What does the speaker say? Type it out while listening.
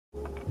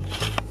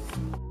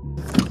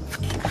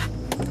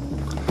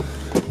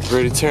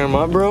Ready to tear them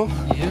up, bro?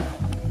 Yeah.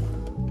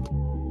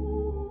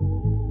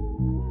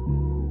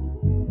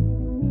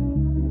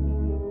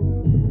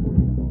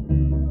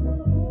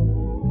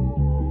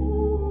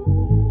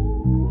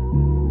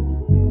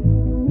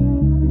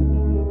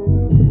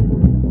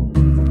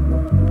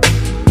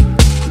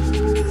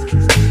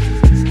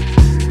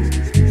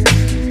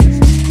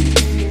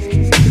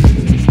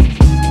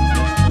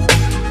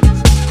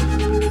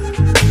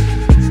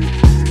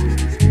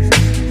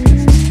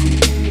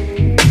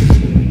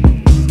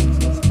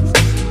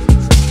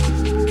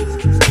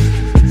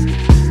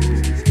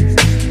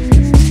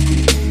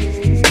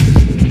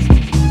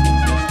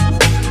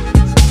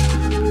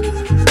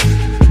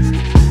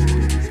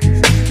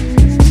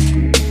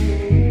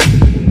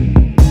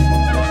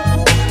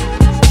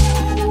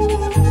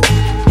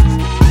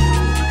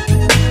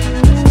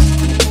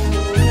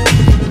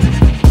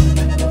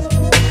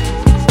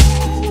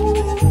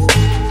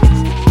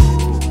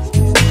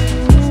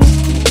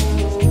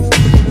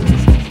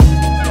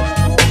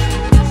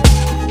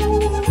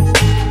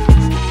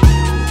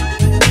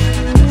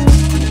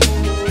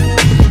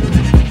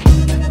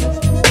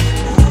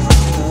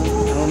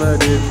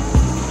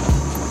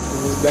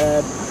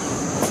 Bad.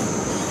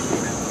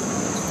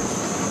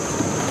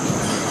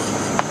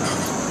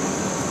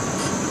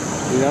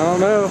 Dude, I don't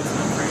know.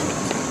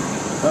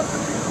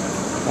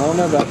 I don't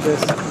know about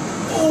this.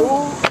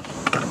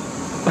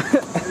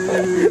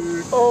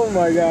 Oh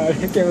my god, I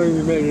can't believe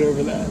we made it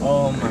over that.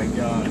 Oh my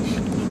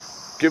gosh.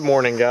 Good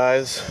morning,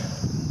 guys.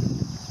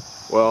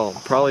 Well,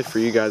 probably for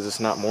you guys it's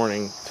not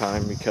morning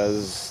time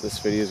because this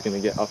video is going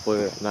to get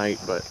uploaded at night,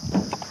 but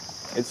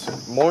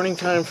it's morning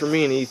time for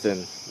me and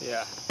Ethan.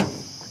 Yeah.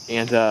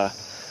 And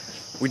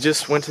we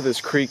just went to this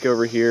creek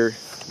over here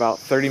about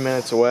 30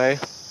 minutes away,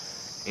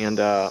 and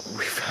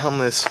we found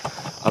this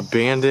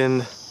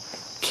abandoned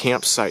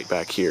campsite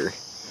back here.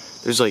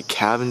 There's like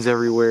cabins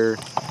everywhere.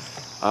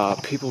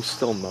 People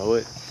still mow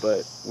it,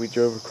 but we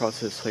drove across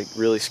this like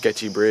really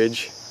sketchy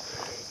bridge.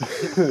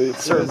 It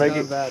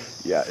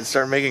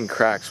started making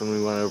cracks when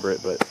we went over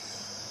it, but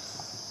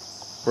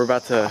we're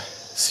about to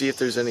see if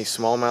there's any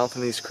smallmouth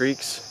in these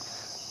creeks.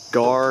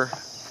 Gar,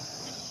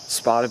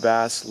 spotted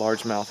bass,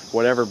 largemouth,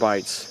 whatever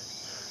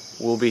bites,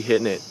 we'll be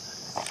hitting it.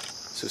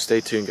 So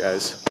stay tuned,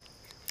 guys.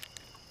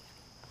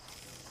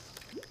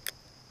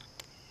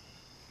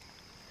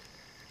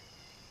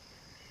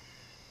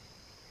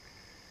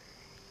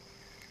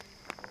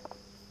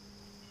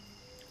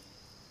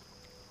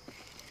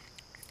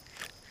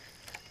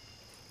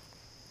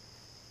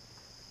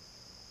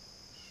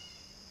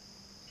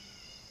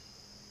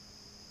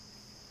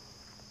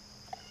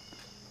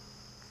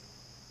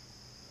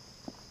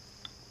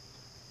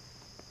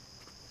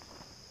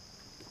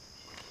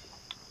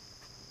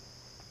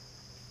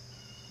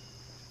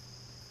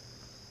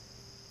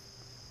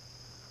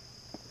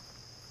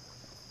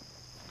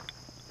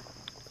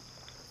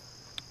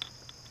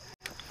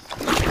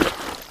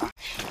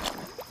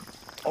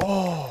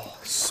 Oh,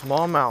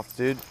 smallmouth,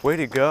 dude. Way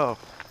to go.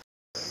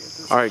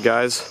 Alright,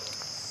 guys.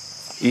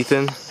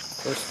 Ethan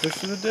First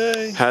fish of the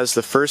day. has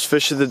the first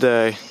fish of the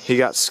day. He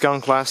got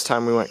skunked last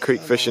time we went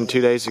creek fishing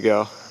 2 days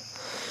ago.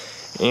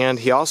 And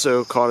he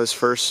also caught his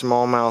first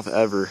smallmouth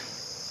ever.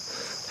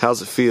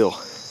 How's it feel?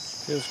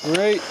 Feels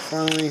great.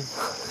 Finally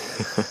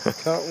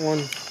caught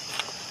one.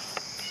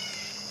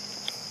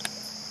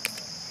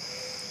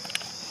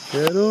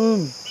 Get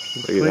him.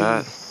 Look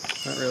at that.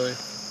 Not really.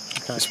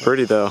 It's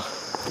pretty though.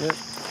 Yep.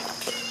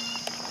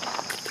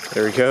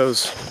 There he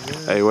goes.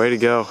 Hey, way to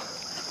go.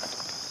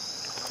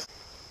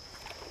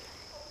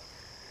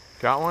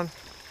 Got one?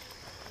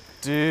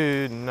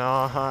 Dude,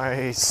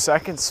 nice.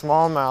 Second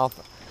smallmouth.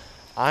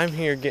 I'm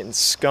here getting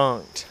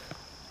skunked.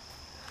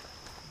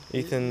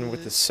 Ethan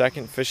with the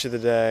second fish of the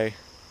day.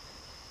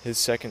 His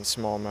second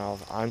smallmouth.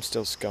 I'm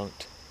still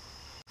skunked.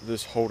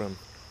 Just hold him.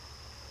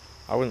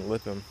 I wouldn't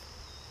lip him.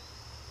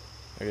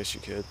 I guess you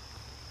could.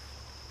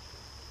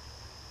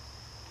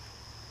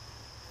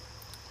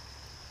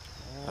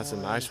 That's a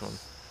nice one.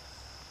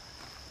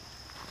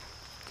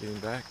 Get him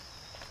back.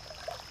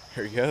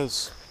 Here he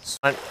goes.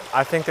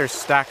 I think they're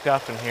stacked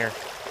up in here.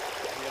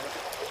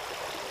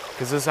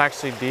 Because this is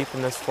actually deep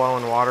in this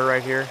flowing water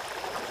right here.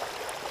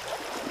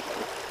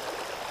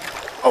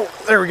 Oh,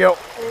 there we go.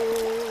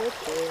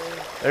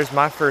 There's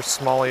my first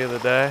smallie of the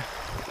day.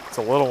 It's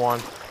a little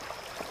one.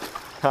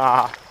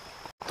 Ha.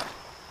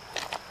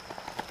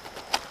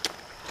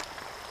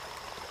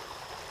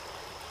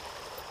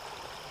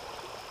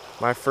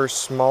 My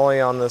first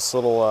smallie on this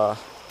little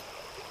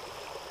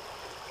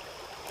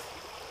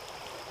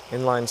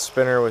inline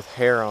spinner with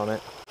hair on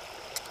it.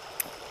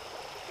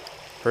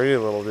 Pretty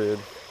little dude.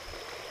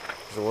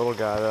 He's a little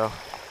guy though.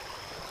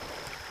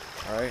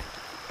 Alright.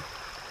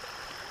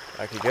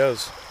 Back he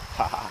goes.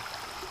 Ha.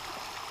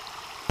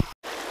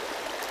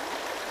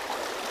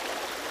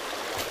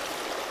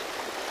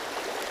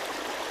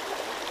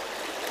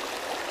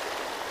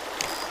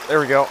 There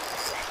we go.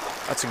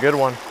 That's a good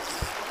one.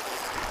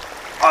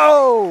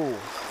 Oh!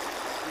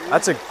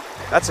 That's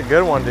a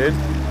good one, dude.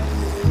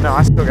 No,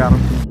 I still got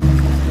him.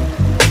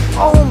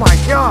 Oh my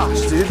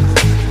gosh, dude.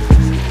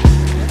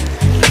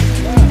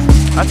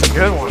 That's a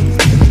good one.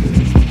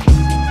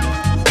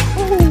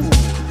 Ooh.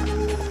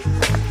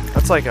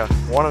 That's like a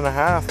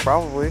 1.5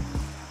 probably.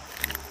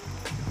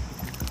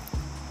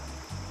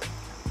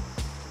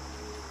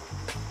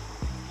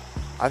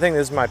 I think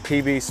this is my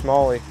PB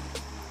Smallie.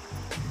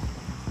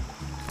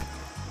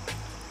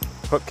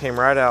 Hook came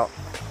right out.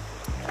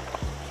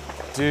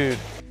 Dude.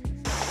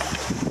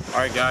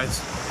 Alright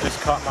guys,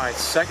 just caught my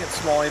second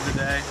Smallie of the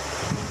day.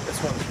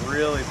 This one's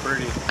really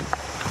pretty.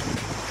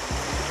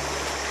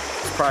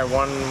 It's probably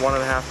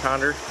 1.5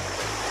 pounder.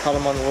 Caught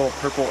him on the little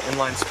purple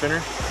inline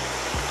spinner.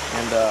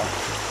 And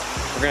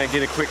we're gonna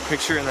get a quick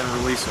picture and then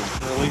release him.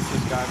 Release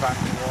this guy back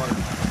in the water.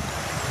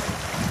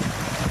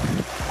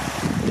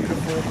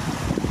 Beautiful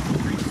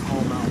green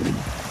smallmouth.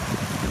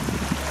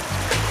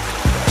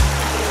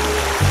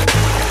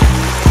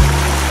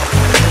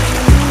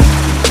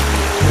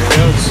 There he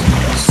goes.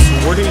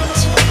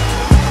 Sweet.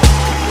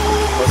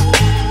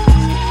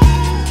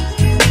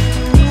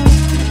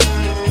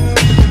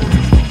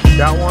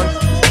 Got one.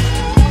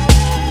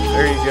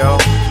 There you go.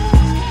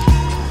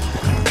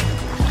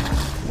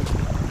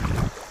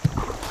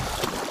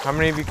 How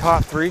many have you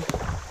caught? 3?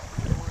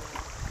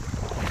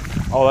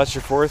 Oh, that's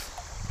your 4th?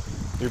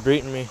 You're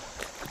beating me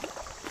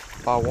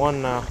by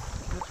 1 now.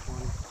 Catch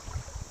one.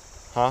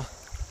 Huh? I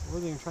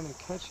wasn't even trying to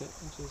catch it.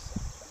 Just...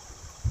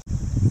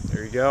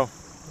 There you go.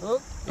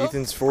 Oh,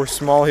 Ethan's 4th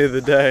Smallie of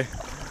the day.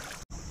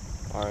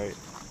 Alright,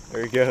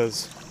 there he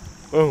goes.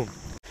 Boom.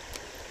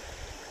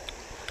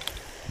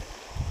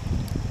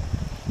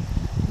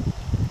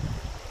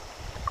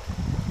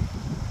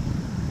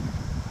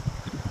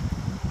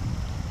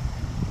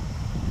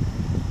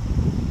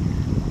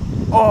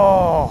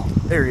 Oh,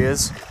 there he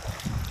is.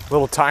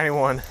 Little tiny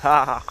one.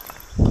 Ha.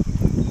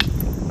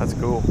 That's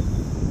cool.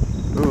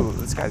 Ooh,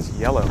 this guy's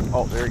yellow.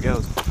 Oh, there he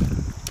goes.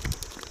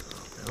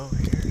 Oh,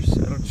 here,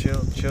 settle,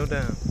 chill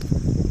down.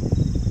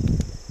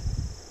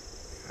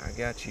 I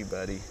got you,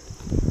 buddy.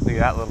 Look at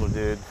that little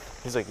dude.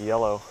 He's like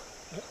yellow.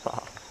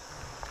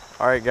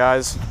 Alright,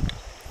 guys.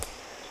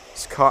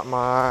 Just caught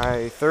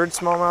my 3rd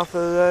smallmouth of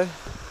the day.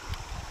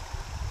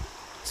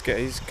 This guy,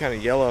 he's kind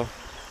of yellow.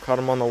 Caught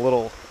him on the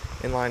little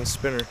inline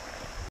spinner.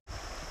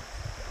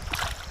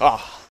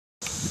 Ah.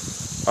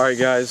 Alright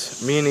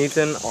guys, me and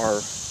Ethan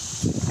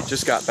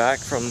just got back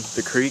from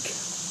the creek.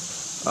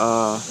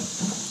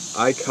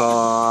 I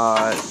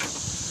caught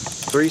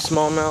 3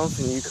 smallmouth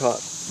and you caught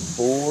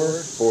 4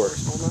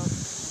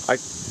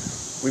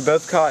 smallmouth. We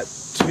both caught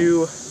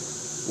 2,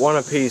 1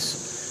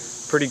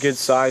 apiece. Pretty good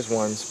size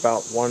ones,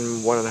 about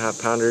 1.5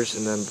 pounders,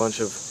 and then a bunch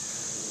of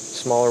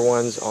smaller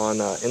ones on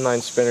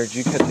inline spinner. Did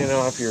you catch any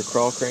off your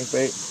crawl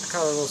crankbait? I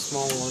caught a little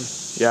small one.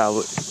 Yeah,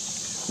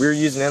 we were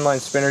using inline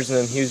spinners and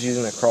then he was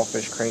using a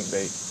crawfish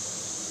crankbait.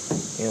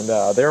 And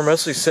they were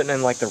mostly sitting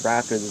in like the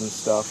rapids and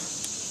stuff.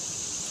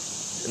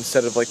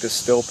 Instead of like the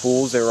still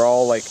pools, they were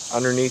all like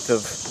underneath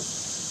of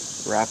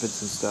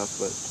rapids and stuff.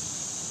 But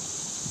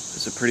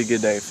it's a pretty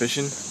good day of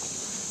fishing.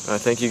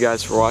 Thank you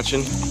guys for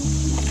watching.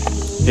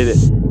 Hit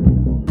it.